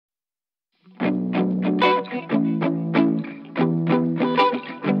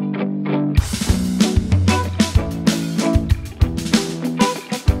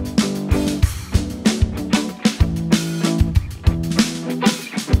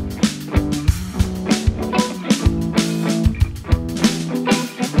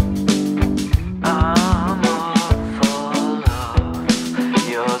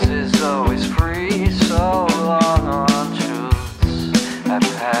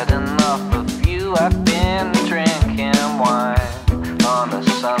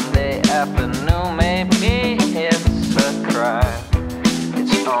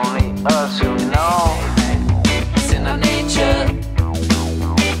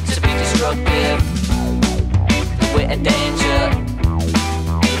we're a danger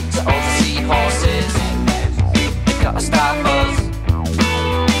to all the seahorses. They gotta stop us,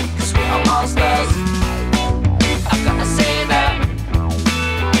 'cause we are monsters. I've gotta say that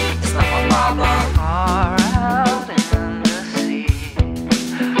it's not my problem. Far out in the sea,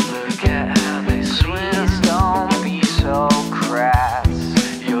 look at how they swim. Don't be so crass.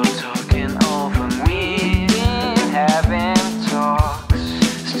 You're talking over me. Been having talks,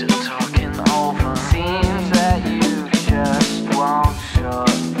 still talking over. Seems that you just won't shut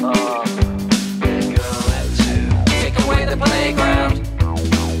up. We're going to Take away the playground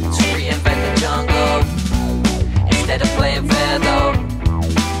to reinvent the jungle. Instead of playing fair though,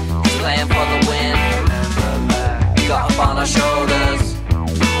 it's playing for the win. remember that. Got up on our shoulders,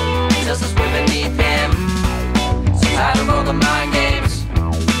 tells us we're beneath him. So tired of all the mind games,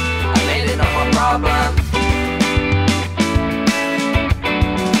 I made it not my problem.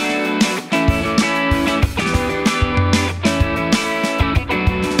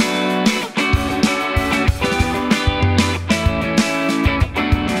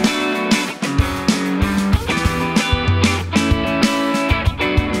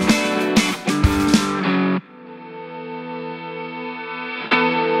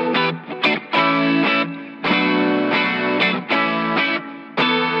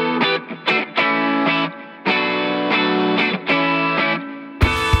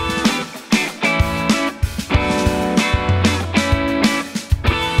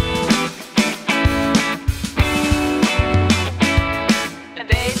 And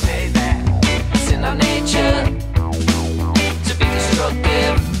they say that it's in our nature to be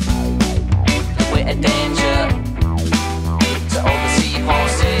destructive, that we're a danger